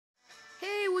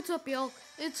what's up, y'all?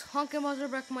 It's Honkin' Buzzer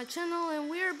back on my channel,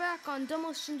 and we're back on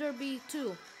Demolition Derby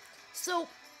 2. So,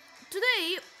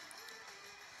 today,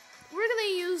 we're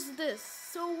gonna use this.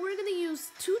 So, we're gonna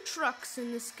use two trucks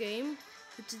in this game,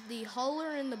 which is the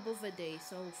hauler and the buffet day.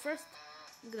 So, first,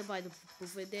 I'm gonna buy the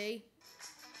buffet day.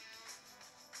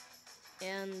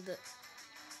 And,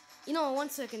 you know, 1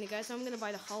 second, you guys, I'm gonna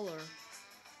buy the hauler.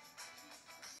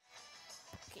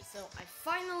 Okay, so I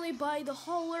finally buy the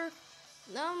hauler.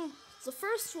 Now, the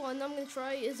first one I'm gonna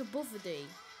try is a buffet day.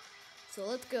 So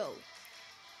let's go.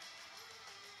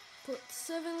 Put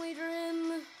 7-liter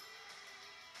in.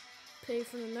 Pay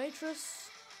for the nitrous.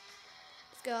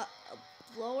 It's got a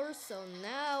blower, so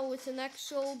now it's an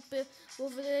actual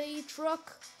buffet day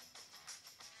truck.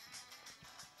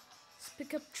 Let's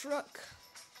pick up truck.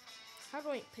 How do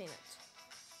I paint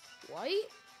it? White?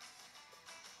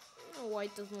 Oh,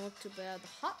 white doesn't look too bad. The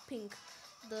hot pink,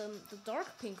 the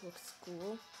dark pink looks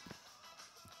cool.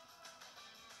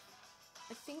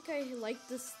 I think I like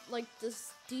this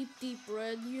deep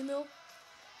red, you know,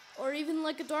 or even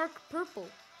like a dark purple.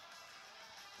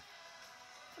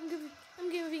 I'm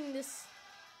giving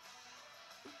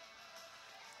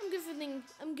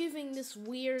this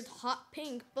weird hot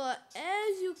pink, but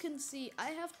as you can see,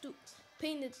 I have to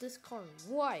paint this car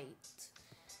white.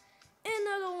 And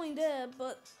not only that,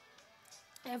 but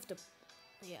I have to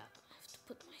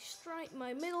put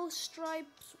my middle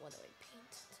stripes. What do I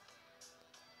paint it?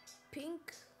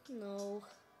 Pink? No.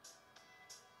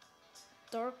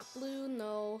 Dark blue?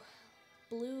 No.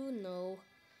 Blue? No.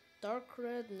 Dark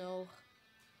red? No.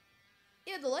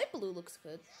 Yeah, the light blue looks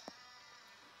good.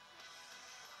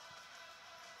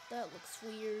 That looks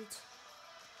weird.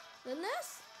 The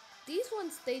next, these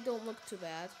ones, they don't look too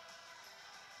bad.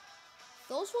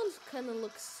 Those ones kind of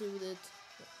look suited.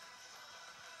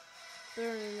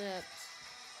 Better than that.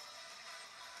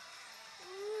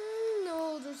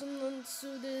 No, there's an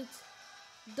unsuited.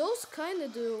 Those kind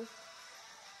of do.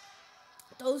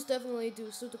 Those definitely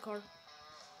do suit the car.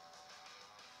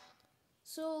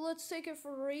 So let's take it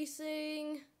for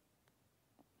racing.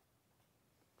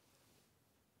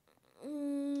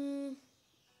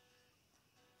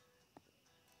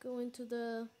 Go into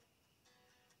the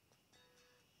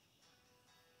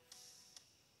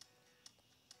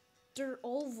dirt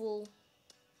oval.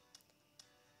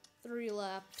 3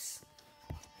 laps.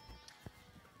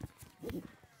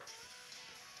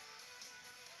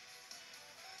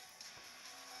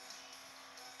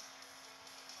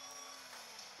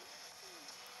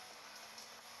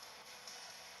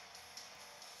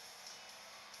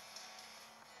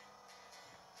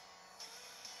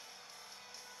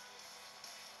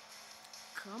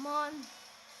 Come on.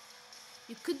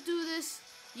 You could do this.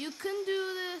 You can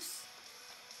do this.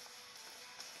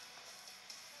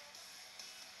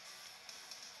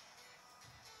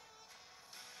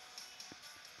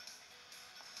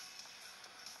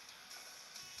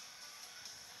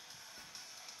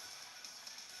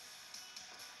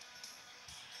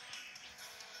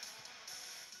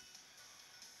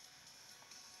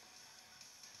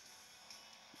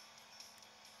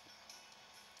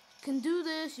 You can do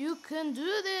this. You can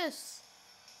do this.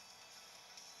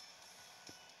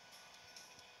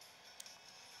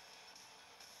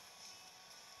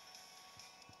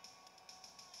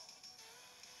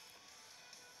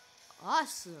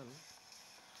 Awesome.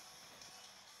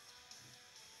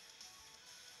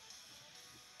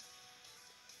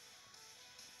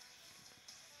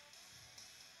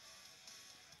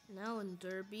 Now in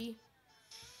Derby.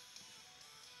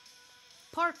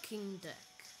 Parking deck.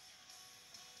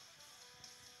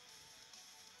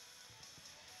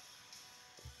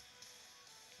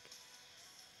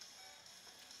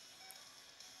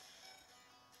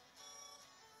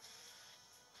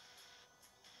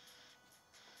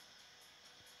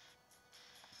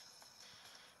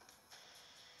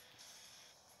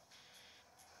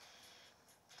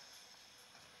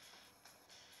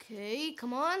 Okay,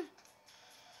 come on.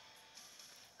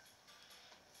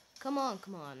 Come on,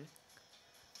 come on.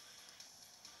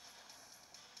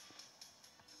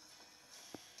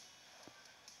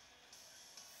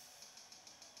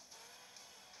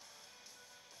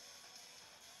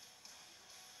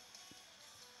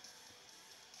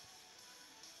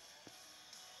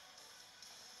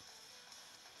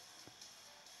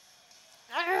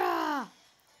 Ah!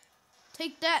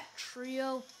 Take that,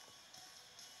 trio.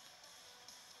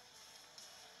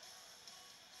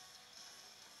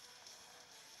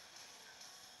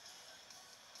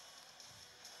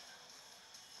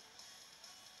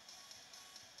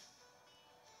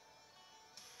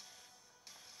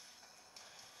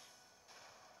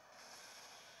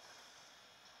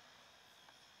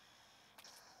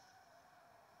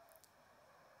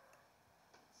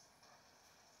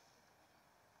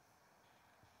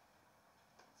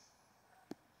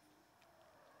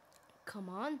 Come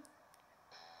on.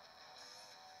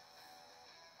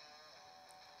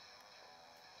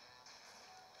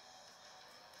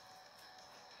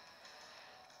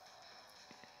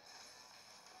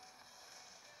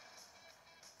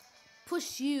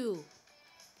 Push you.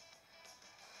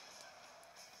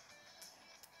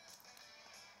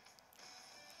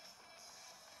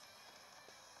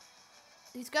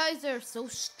 These guys are so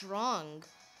strong.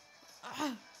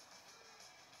 Ah.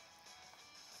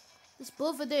 This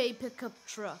Bovade pickup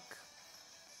truck.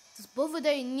 This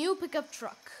Bovade new pickup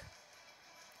truck.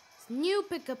 This new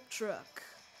pickup truck.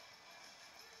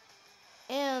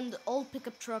 And old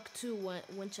pickup truck too,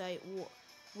 which I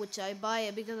buy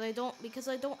it because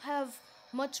I don't have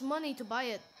much money to buy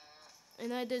it.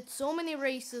 And I did so many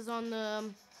races on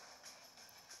the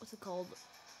what's it called?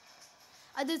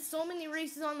 I did so many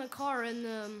races on the car, and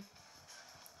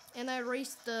I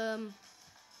raced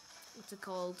what's it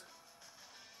called?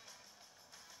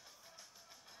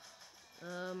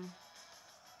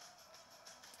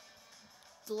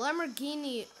 The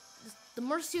Lamborghini, the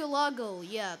Murcielago,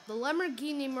 yeah, the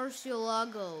Lamborghini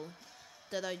Murcielago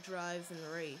that I drive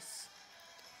and race.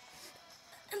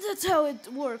 And that's how it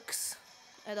works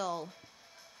at all.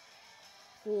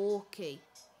 Okay,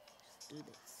 let's do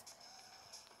this.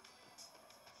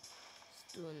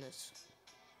 Let's doing this.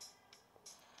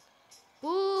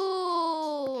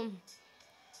 Boom!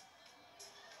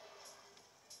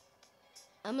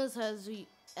 Emma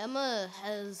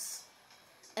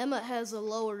has a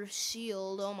lower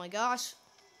shield. Oh my gosh.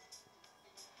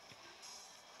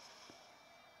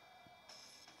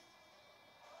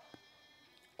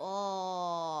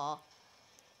 Oh.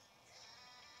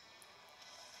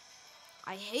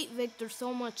 I hate Victor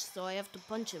so much, so I have to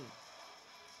punch him.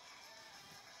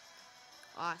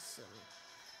 Awesome.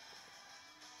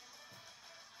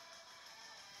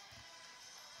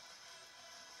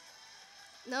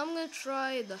 Now I'm gonna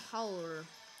try the Howler,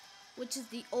 which is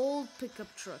the old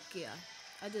pickup truck. Yeah,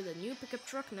 I did a new pickup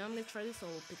truck. Now I'm gonna try this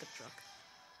old pickup truck.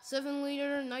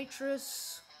 7-liter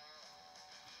nitrous.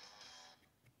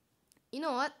 You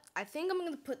know what? I think I'm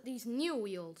gonna put these new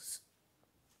wheels.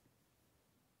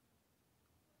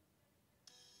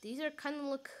 These are kind of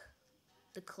like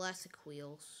the classic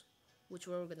wheels, which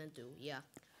we're gonna do. Yeah,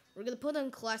 we're gonna put on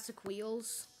classic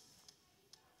wheels.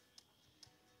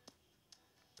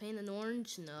 Paint an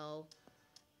orange? No.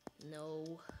 No.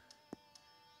 You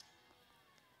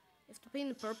have to paint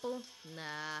it purple?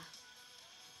 Nah.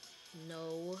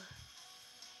 No.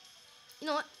 You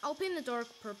know what? I'll paint the dark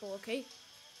purple, okay?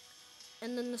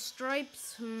 And then the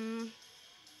stripes,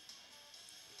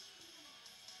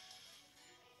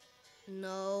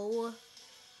 no.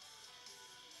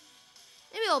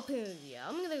 Maybe I'll paint it, yeah.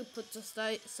 I'm gonna put the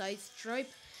side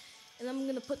stripe, and I'm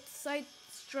gonna put the side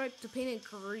stripe to paint it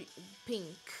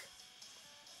pink.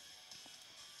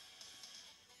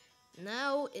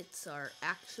 Now it's our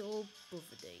actual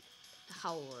Bovade, the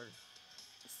Howler,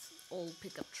 this old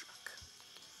pickup truck.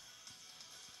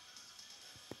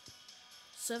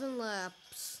 7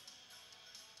 laps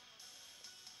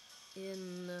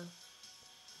in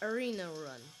arena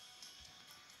run.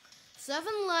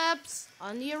 7 laps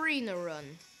on the arena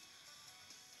run.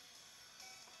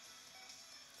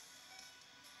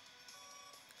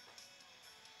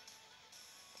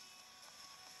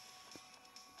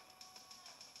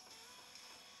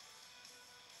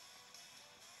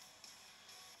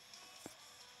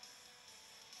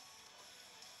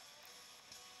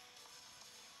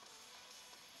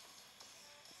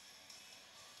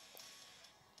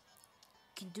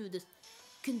 You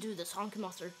can do this, Honky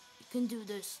Monster. You can do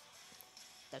this.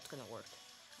 That's gonna work.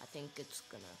 I think it's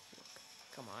gonna work.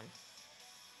 Come on.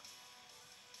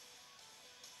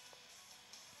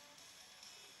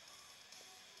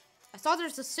 I thought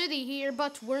there's a city here,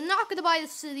 but we're not gonna buy the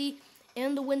city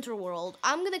in the winter world.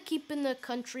 I'm gonna keep in the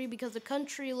country because the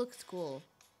country looks cool.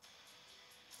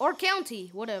 Or county,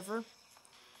 whatever.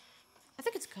 I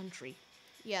think it's country.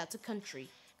 Yeah, it's a country.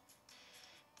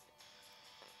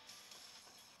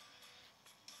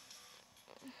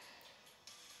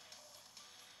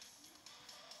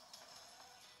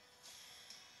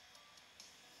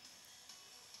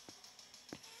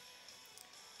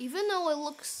 Even though it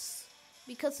looks,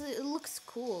 because it looks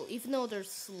cool, even though they're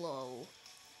slow.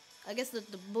 I guess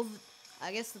that the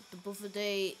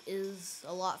Bovade is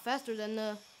a lot faster than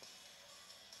the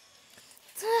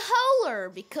Howler,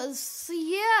 because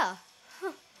yeah,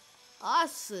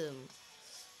 awesome.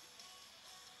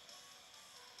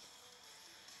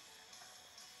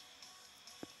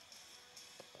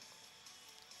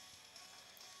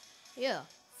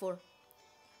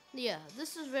 Yeah,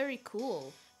 this is very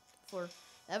cool.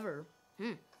 Forever.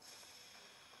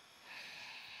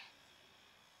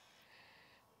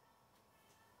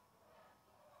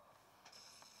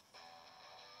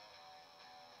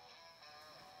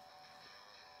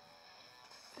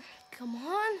 Come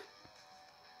on.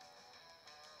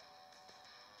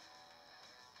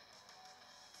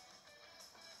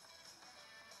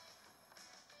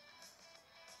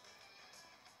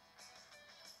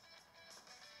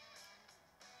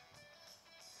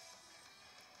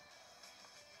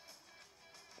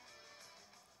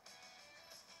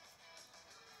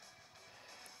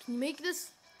 Can you make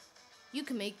this? You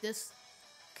can make this.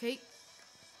 Okay.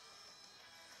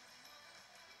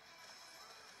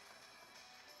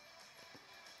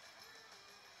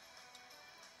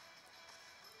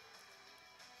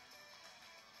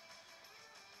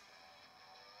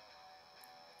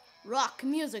 Rock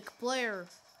music player.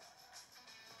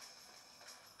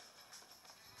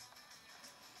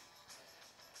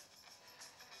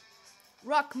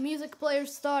 Rock music player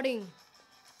starting.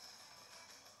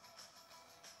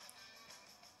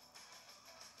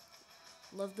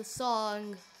 Love the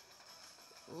song.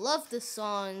 Love the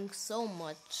song so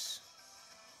much.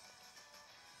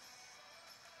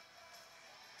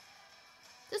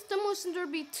 This Demolition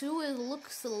Derby 2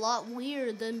 looks a lot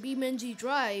weird than BeamNG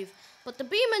Drive, but the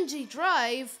BeamNG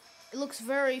Drive, it looks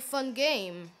very fun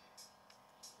game.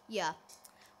 Yeah,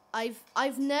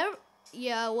 I've never,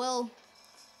 yeah, well,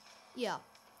 yeah,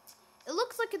 it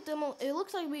looks like it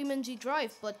looks like BeamNG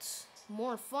Drive, but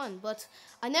more fun. But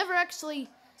I never actually,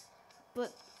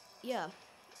 but yeah,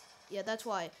 that's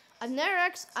why I've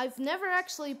never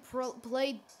actually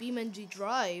played BeamNG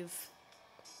Drive.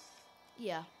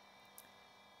 Yeah.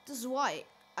 This is why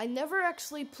I never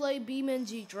actually play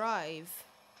BeamNG Drive,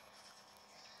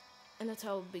 and that's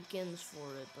how it begins for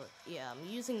it. But yeah, I'm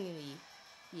using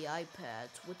the iPad,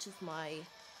 which is my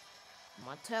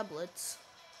tablet,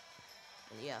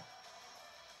 and yeah.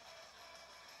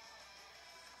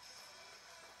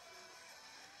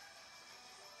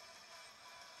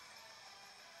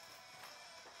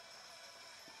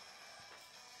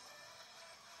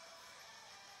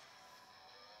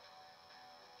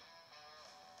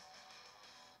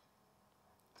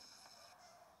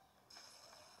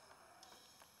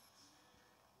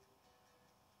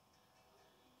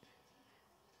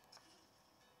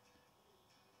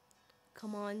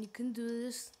 Come on, you can do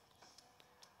this.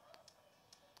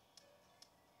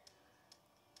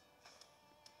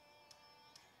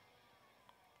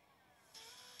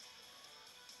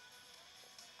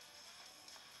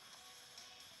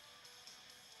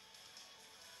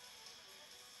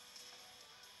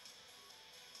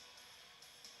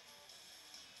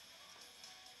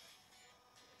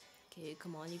 Okay,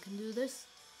 come on, you can do this.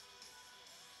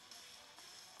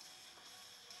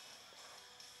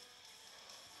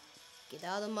 Get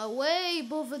out of my way,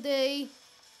 Bovaday.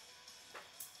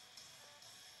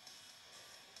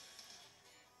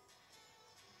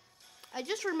 I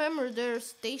just remember there's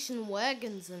station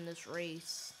wagons in this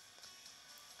race.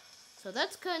 So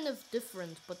that's kind of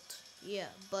different, but yeah,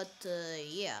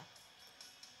 yeah.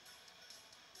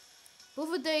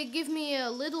 Bovaday, give me a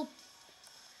little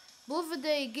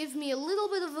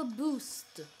bit of a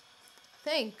boost.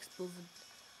 Thanks,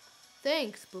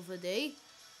 Bovaday.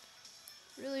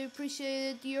 Really appreciate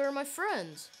it. You're my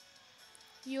friend.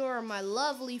 You're my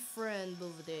lovely friend,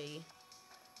 Bovaday.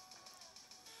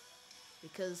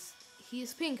 Because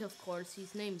he's pink, of course.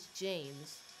 His name's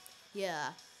James. Yeah,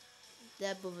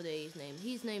 that Bovaday's name.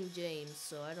 He's named James,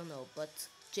 so I don't know. But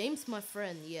James, my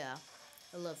friend, yeah.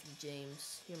 I love you,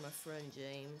 James. You're my friend,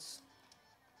 James.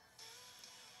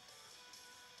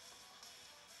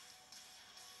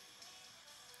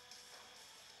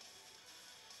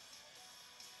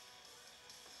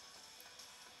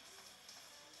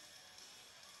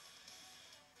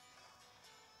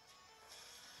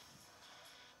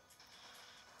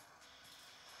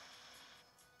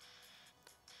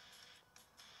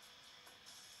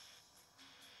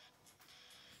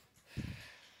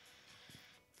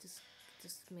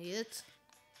 Just made it.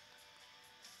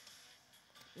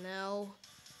 Now,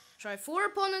 try 4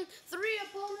 opponents, 3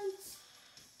 opponents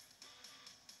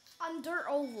on dirt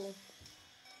oval.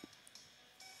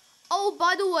 Oh,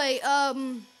 by the way,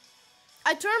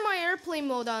 I turned my airplane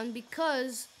mode on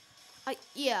because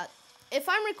if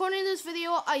I'm recording this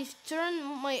video, I turn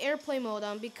my airplane mode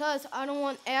on because I don't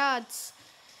want ads,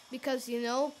 because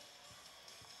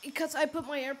I put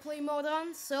my airplane mode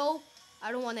on, so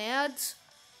I don't want ads.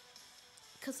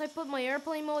 Because I put my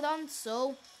airplane mode on,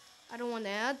 so I don't want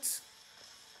ads.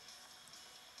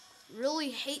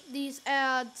 Really hate these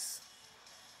ads.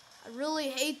 I really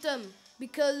hate them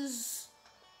because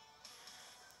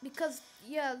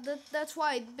yeah, that's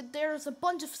why. But there's a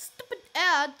bunch of stupid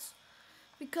ads.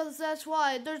 Because that's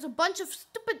why there's a bunch of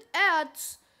stupid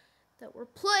ads that were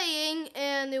playing,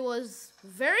 and it was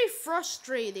very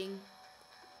frustrating.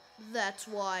 That's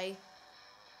why.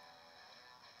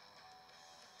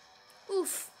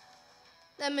 Oof.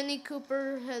 That Mini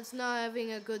Cooper is not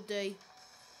having a good day.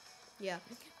 Yeah,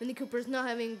 Mini Cooper's not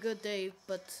having a good day,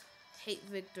 but hate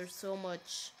Victor so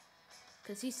much.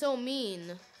 Because he's so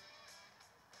mean.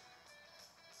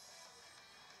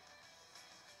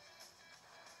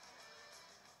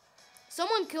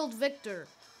 Someone killed Victor.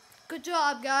 Good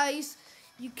job, guys.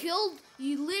 You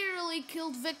literally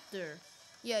killed Victor.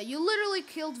 Yeah, you literally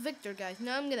killed Victor, guys.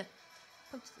 Now I'm gonna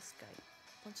punch this guy.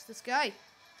 Punch this guy.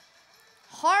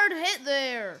 Hard hit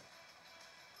there.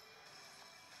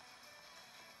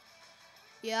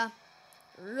 Yeah,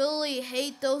 really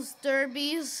hate those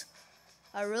derbies.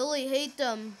 I really hate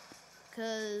them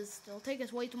because they'll take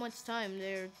us way too much time.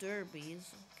 They're derbies,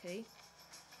 okay?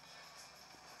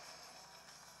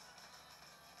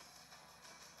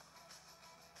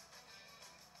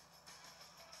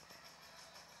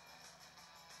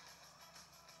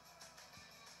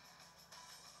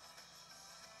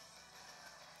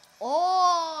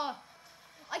 Oh,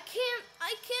 I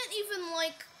can't even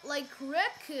like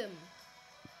wreck him.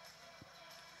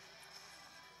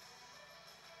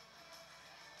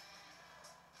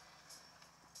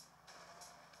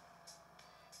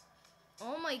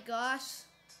 Oh my gosh.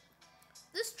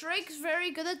 This Drake's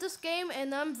very good at this game,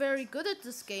 and I'm very good at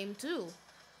this game too.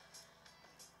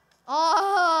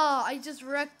 Oh, I just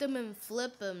wrecked him and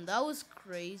flip him. That was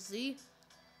crazy.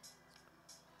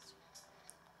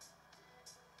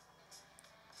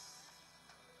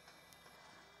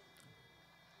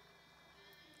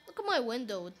 Look at my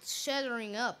window. It's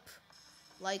shattering up.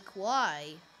 Like,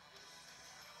 why?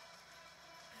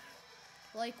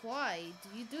 Like, why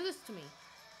do you do this to me?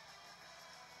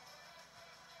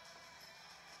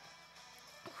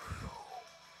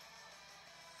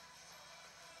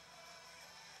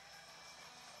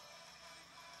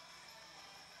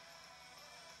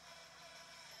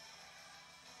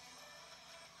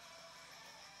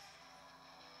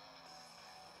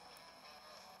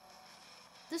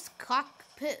 This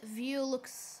cockpit view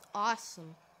looks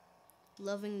awesome.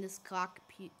 Loving this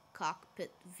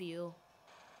cockpit view.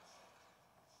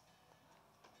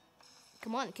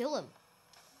 Come on, kill him.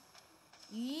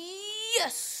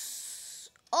 Yes!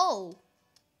 Oh.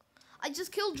 I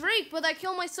just killed Drake, but I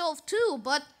killed myself too,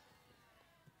 but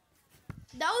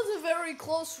that was a very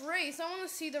close race. I want to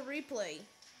see the replay.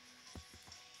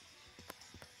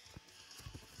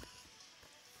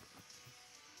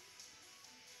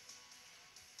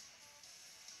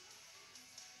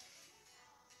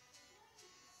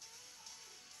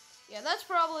 Yeah, that's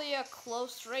probably a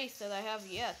close race that I have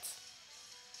yet.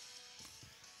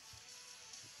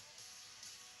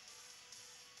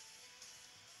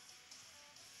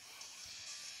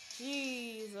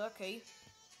 Jeez, okay.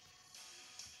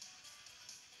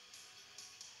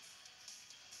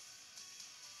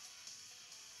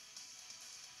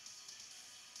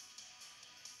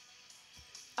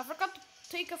 I forgot to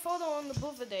take a photo on the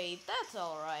buffet. That's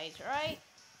alright, right?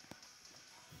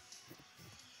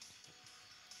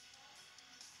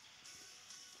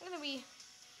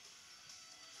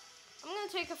 I'm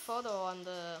gonna take a photo on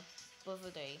the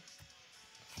buffet.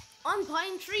 On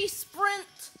Pine Tree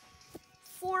Sprint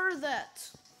for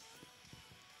that.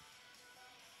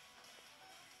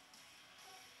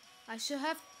 I should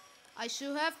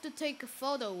have to take a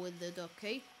photo with it,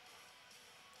 okay?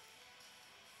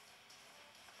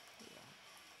 Yeah.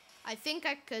 I think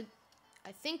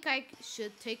I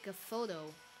should take a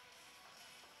photo.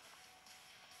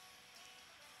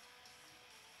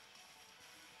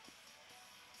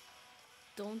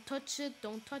 Don't touch it,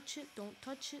 don't touch it, don't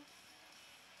touch it.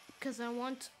 Because I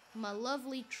want my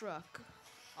lovely truck.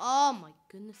 Oh my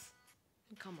goodness.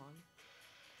 Come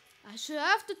on. I should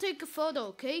have to take a photo,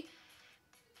 okay?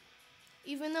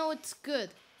 Even though it's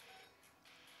good.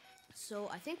 So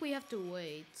I think we have to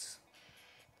wait.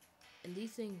 And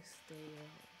these things, they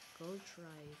go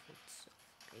drive itself.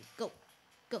 Okay, go,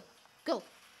 go, go,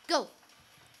 go. What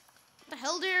the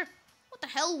hell, dear? What the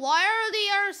hell? Why are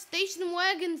there station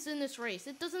wagons in this race?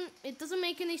 It doesn't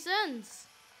make any sense.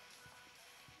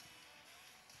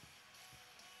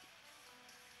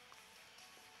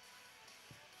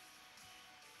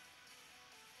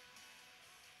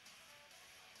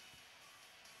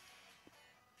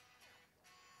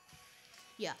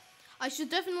 Yeah, I should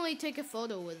definitely take a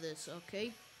photo with this,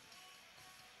 okay?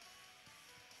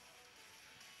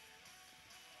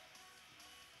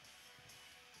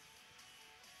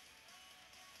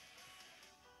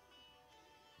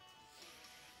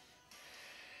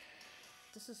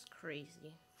 This is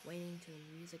crazy. Waiting till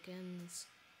the music ends.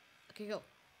 Okay, go.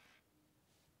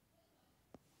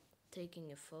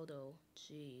 Taking a photo.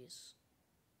 Jeez.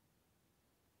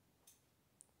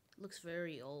 Looks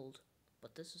very old,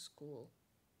 but this is cool.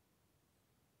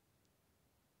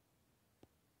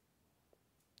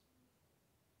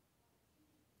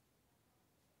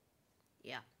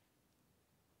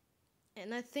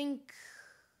 And I think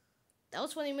that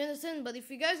was 20 minutes in. But if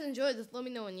you guys enjoyed this, let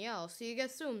me know. And yeah, I'll see you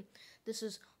guys soon. This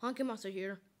is Honky Monster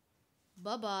here.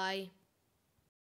 Bye-bye.